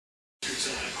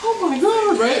Oh my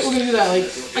god, right? We're gonna do that, like,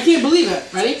 I can't believe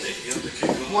it. Ready?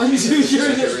 1, 2, 3.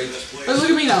 Wait, look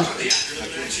at me now.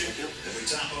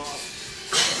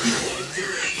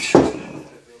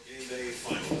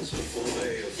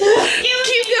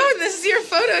 Keep going, this is your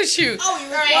photo shoot. Oh,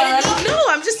 you're right. No,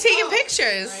 I'm just taking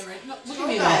pictures. Right. No, look at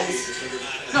me now.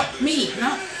 No, me,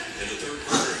 no.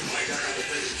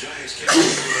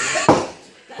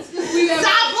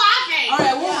 Stop laughing! Alright,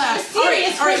 I won't laugh.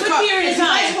 Serious for a good period of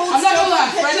time. I'm not gonna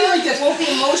laugh. Ready? Like this. Won't be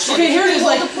emotional. Okay, here it is.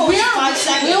 Like, we're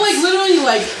like literally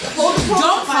like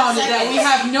dumbfounded that we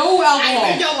have no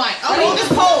alcohol. Don't lie. Hold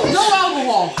this pose. No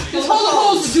alcohol. Just hold the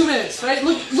pose for 2 minutes, right?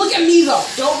 Look at me though.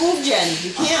 Don't move, Jen.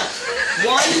 You can't.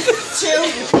 1, 2,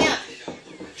 you can't.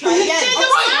 Try again.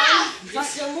 You're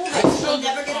still moving. You'll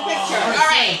never get a picture.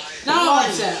 Alright. Now I'm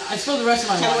upset. I spilled the rest of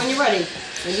my Tell wine. when you're ready.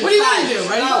 What are you gonna do?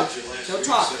 Ready? Go. Don't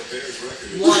talk. 1,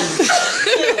 2.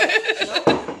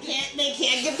 Nope. They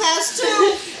can't get past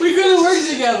 2. We couldn't work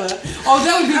together. Oh,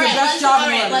 that would be the best job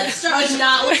in the world. Let's start with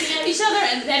not looking at each other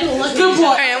and then we'll look at Good each boy.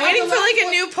 other. Alright, I'm waiting for like a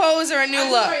new pose or a new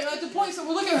look. Right, like the point, so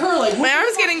we'll look at her like. My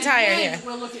arm's getting tired here.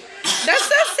 That's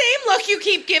the same look you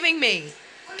keep giving me.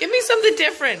 Give me something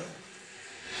different.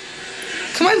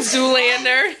 Come on,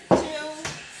 Zoolander. 2.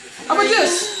 How about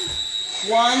this?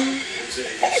 1,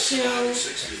 2.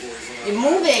 You're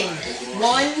moving.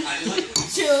 1,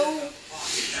 2.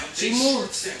 She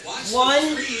moved. 1.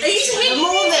 You're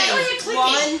moving.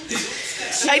 1.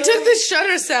 2, I took the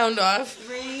shutter sound off.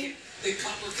 3.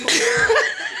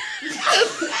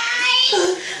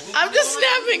 I'm just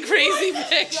snapping crazy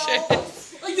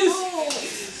pictures. Like this.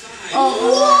 Oh,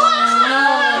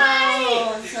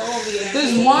 no.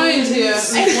 There's wines here.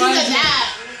 There's wines here.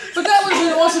 But that would have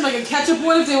been awesome, like a ketchup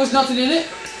one if there was nothing in it.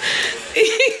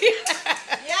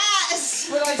 Yes.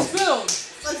 But I spilled.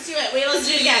 Let's do it. Wait, let's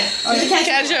do it again. Do the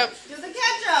ketchup. Do the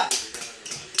ketchup.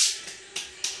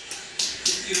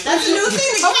 That's a new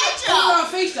thing, the ketchup. How our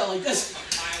face though, like this.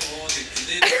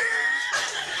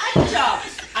 Ketchup.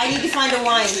 I need to find a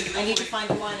wine. I need to find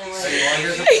a wine already.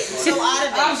 So out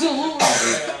of it. Absolutely.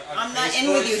 I'm not in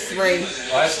with you 3.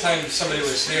 Last time somebody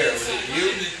was here, was it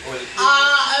you? Or was it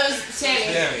I was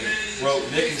Sammy. Sammy? Wrote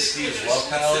Nick and Steve's Love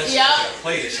Palace. Yep.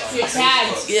 Played this on Your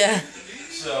tags. Facebook. Yeah.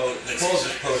 So Nicole's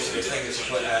just posted a thing that's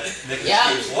put at Nick and Yep.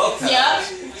 Steve's Love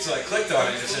Palace. Yep. So I clicked on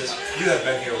it and it says, "You have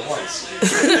been here once."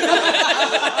 Bitch,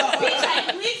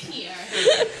 I live here.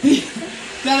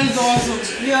 That is awesome.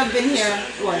 You have been here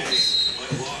once.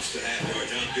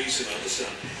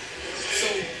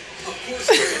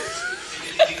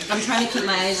 I'm trying to keep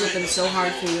my eyes open so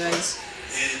hard for you guys.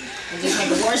 I just had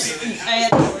the worst. I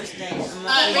had the worst day. I'm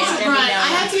not being Rachel, Debbie Brian, I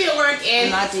Downer. have to be at work I'm in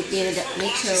not being a me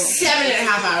too.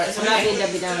 7.5 hours. I'm not being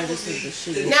Debbie Downer. Just like the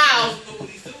shit.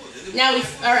 Now we,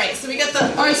 alright, so we got the,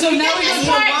 Alright, so now we this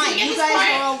got part, wine. did we You get this guys part?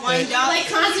 are all wind up. Like,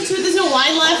 constitute, there's no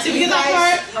wine left, did we get that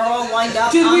part? Are all wind up.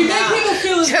 Did we I'm make not. people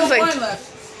feel there's no Sounds like- wine left?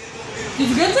 Did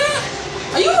you get that?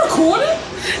 Are you recording?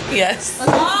 Yes. Oh,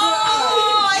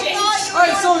 I thought you were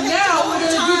Alright, so doing a now we're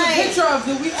gonna do the picture of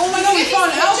the oh my god, we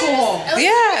found alcohol.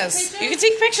 Yes. You can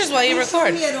take pictures while you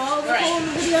record. Me at all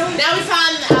recording the video? Now we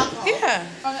found the alcohol. Yeah.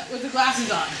 With the glasses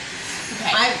on.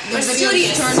 Okay. The We're video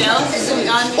studious turned still. off. Is it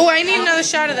on? Oh, I need another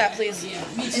shot of that, please. Is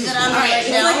it on Alright, right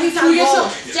it's now? like we So found we get gold.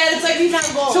 some, Jen, it's like we found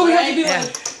gold, so we have to right? be Yeah. like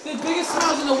the biggest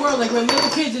smiles in the world, like we're little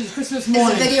kids and it's Christmas Is the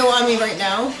morning. video on me right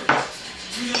now?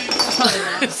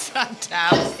 It's not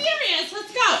down. I'm serious, let's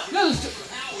go. No,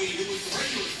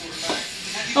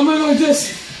 I'm gonna go like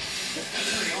this.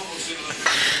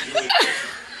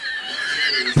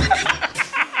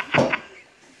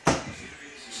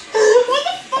 What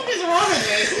the fuck is wrong with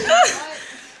me?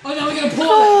 Oh, now we're gonna pull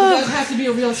it. That has to be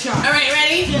a real shot. Alright,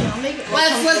 ready?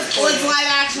 Let's live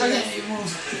action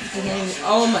this.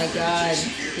 Oh my god.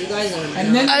 You guys are.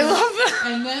 And then I love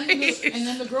and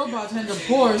then the girl bartender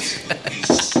pours.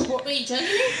 Wait, you judging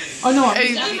me? Oh no,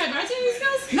 Hey. Judging my bartending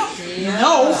skills? no.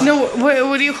 No,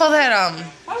 what do you call that?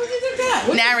 Why would you do that?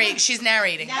 What? Narrate. She's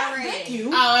narrating. Thank you.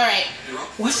 Oh, alright.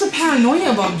 What's the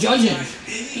paranoia about judging?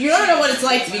 You don't know what it's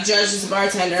like to be judged as a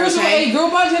bartender, First of all, okay? hey, girl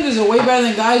bartenders are way better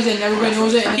than guys, and everybody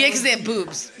knows it. And Yeah, because they have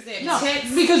boobs. no,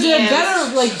 because they're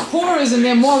better, like pourers, and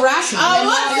they're more rational. Oh, they're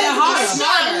what? they're hotter.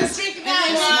 Smarter. Let's drink that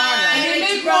And they wine.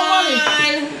 make more money.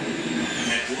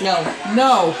 No.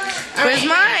 No. Where's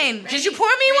mine? Did you pour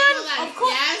me one? Of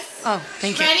course. Yes. Oh,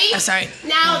 thank you. Ready? Oh, sorry.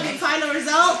 Now, the final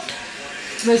result.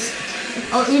 Let's.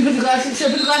 Oh, let me put the glasses. Should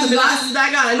I put the glasses down?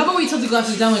 back on. How about we tilt the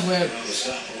glasses down like we're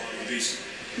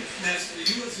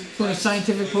doing a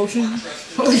scientific potion?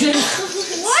 Potion?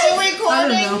 What? Are we I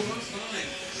recording? don't know.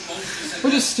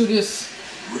 We're just studious.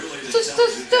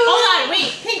 Hold on,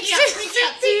 wait. Pinky up, pinky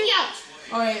up, pinky up.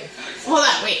 Alright. Hold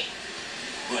on, wait.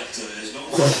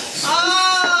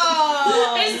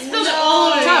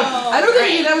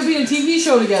 thinking that would be a TV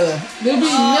show together. There'd be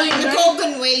a million. Nicole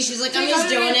couldn't wait. She's like, I'm just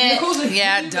doing it.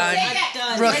 Yeah, done.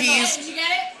 Done. Rookies. Did you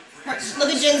get it? Look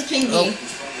at Jen's pinky. Oh.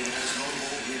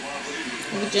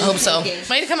 Look at Jen's I hope so. pinky.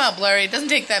 Might come out blurry. It doesn't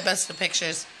take that best of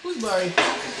pictures. Who's blurry?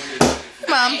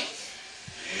 Mom.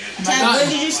 Tab, when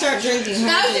did you start drinking?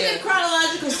 That was a good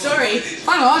chronological story.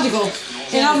 Chronological.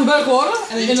 In alphabetical order?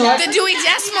 The Dewey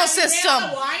Decimal System.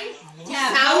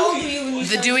 How old were you when you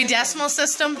The Dewey Decimal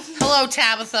System. Hello,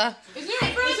 Tabitha. Is there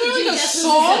like a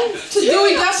song to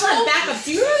Dewey Decimal? Back up.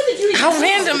 Do you remember the Dewey How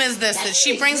random is this that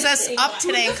she brings us up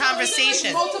today in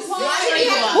conversation?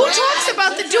 Who talks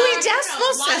about the Dewey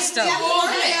Decimal System? All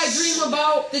day I dream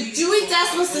about. The Dewey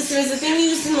Decimal System is the thing you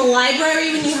used in the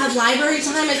library when you had library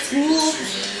time at school.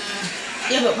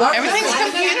 Yeah, but why? Everything's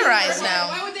computerized now.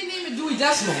 Why would they name it Dewey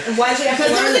Decimal? Why did you have to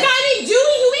Because there learn was a it? guy named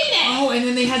Dewey who made it. Oh, and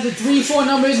then they had the 3, 4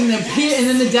 numbers and then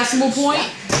the decimal point.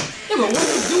 Yeah, but what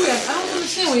is Dewey? I don't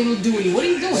understand what you Dewey. What are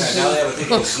you doing? Now they have a thing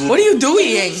called Google. What are you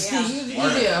doing?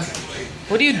 Yeah.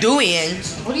 What are you doing?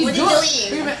 What are you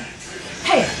doing?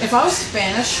 Hey, if I was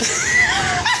Spanish,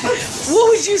 What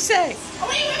would you say? Oh,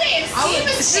 wait.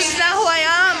 This is not who I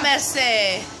am,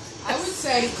 Messi. I would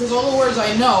say, because all the words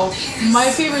I know, my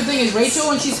favorite thing is Rachel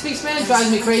when she speaks Spanish drives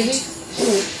me crazy.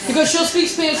 Because she'll speak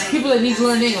Spanish to people that need to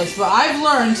learn English. But I've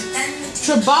learned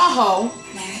trabajo.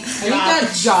 I need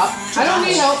that job. I don't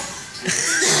need help.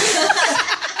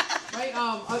 Right?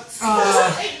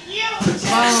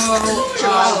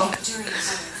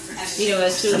 You know,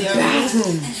 estudio.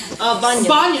 Bathroom. Baño.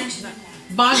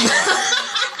 Baño.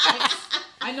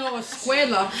 I know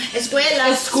escuela.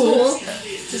 Escuela. School.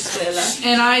 Escuela.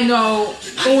 And I know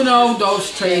uno,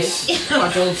 dos, tres,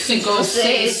 cuatro, cinco,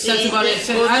 seis. That's about it.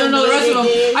 I don't know the rest of them.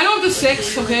 I know the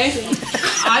 6, okay?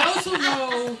 I also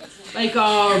know, like,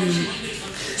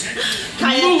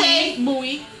 Cállate.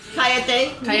 muy,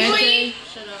 Cállate. cállate,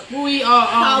 muy,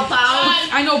 Pow pow.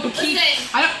 I know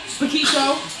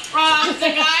Paquito.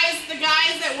 The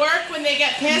guys that work when they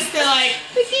get pissed, they're like,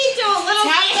 Paquito, little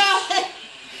Tabitha.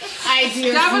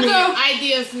 Tabitha.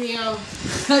 Ideas mío.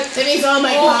 It means, oh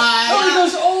my God. Oh, he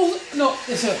goes, oh, no,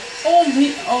 it's a, oh,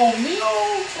 me, oh, me,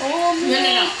 No.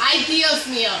 Ideas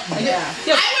mío. Yeah.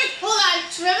 Hold on.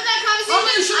 Remember that conversation? I'm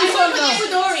gonna show you I work with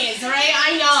something Ecuadorians, alright?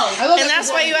 I know. I love And that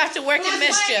that's why you have to work in That's why I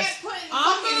mischief. get put in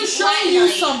I'm fucking gonna show flat you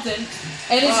night. something,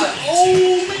 and it's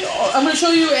I'm gonna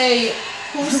show you a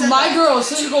my girl,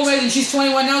 Selena Gomez, and she's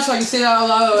 21 now, so I can say that out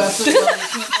loud.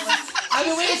 I've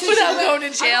been waiting since Without going to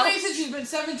jail. I've been waiting since she's been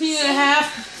 17 and a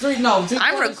half. 3 I'm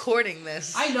quarters. recording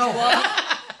this. I know.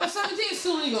 But 17 is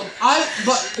still legal.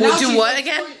 But We'll now do she's what like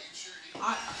again? 40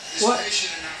 what?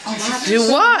 Oh, Do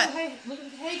what? Hey, look at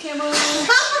hey, camera.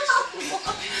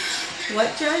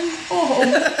 What, Jen? Oh,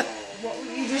 What were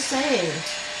you just saying?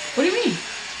 what do you mean?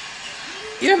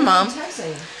 Your mom.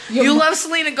 Texting. You love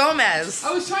Selena Gomez.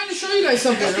 I was trying to show you guys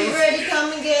something. If you're ready,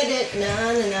 come and get it.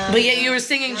 Na na na. But yet you were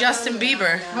singing Justin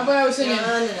Bieber. How about I was singing? Na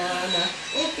na na na.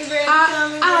 If you're ready,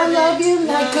 come and get it. I love you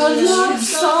like a love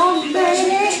song,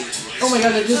 baby. Oh my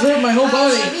god, that just hurt my whole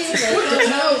body. What the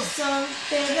hell?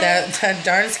 That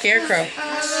darn scarecrow. I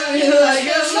love you like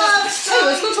a love song, hey,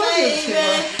 let's go talk to this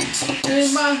kid.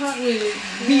 In my heart with it.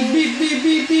 Beep, beep, beep,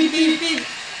 beep, beep, beep, beep.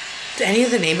 Do any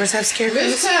of the neighbors have Miss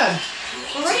scarecrows? Tab,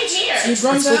 We're right here. you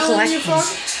drunk Let's go down collect your them.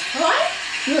 phone? What?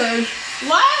 You heard.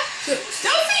 What? Don't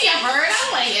say you heard. I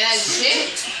don't want to hear that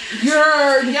shit. You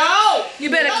heard. No. You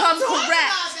better Don't come talk correct.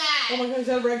 about that. Oh my god, is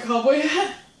that a red cowboy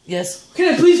hat? Yes.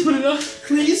 Can I please put it on?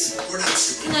 Please?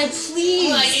 Can I please?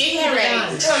 Hold on, get your hair ready.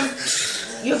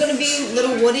 You're gonna be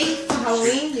little Woody for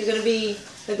Halloween? You're gonna be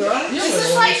the girl? Yeah, This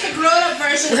is like the grown-up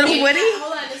version. Little Woody?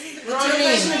 Hold on, this is the grown-up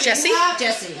version. of Jessie? hip-hop.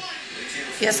 Jessie.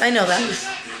 Yes, I know that.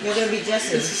 You're gonna be It's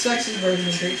Jessie. the sexy version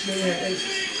of it.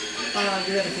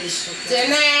 You got a face. There.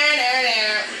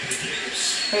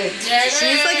 Hey,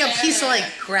 She's like a piece of like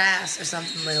grass or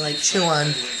something they like chew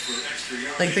on.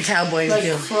 Like the cowboys like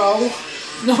do. crow.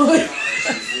 No, like,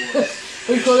 what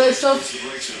do you call that stuff?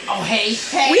 Oh, hay.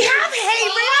 We have hay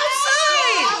right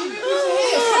outside!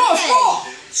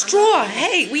 Straw,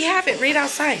 hey, we have it right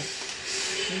outside.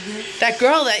 That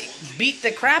girl that beat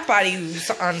the crap out of you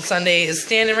on Sunday is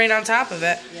standing right on top of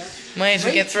it. Might as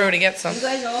well get through to get some. You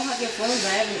guys all have your phones. I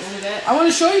haven't owned that. I want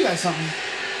to show you guys something.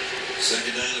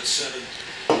 Second down at 7.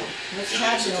 What's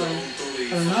Chad doing? I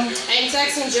don't know. I'm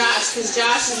texting Josh because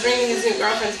Josh is bringing his new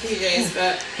girlfriend's PJs,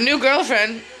 but New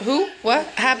girlfriend? Who? What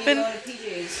You happened? go to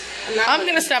PJ's. I'm not. I'm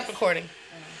gonna stop recording.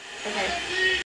 Okay.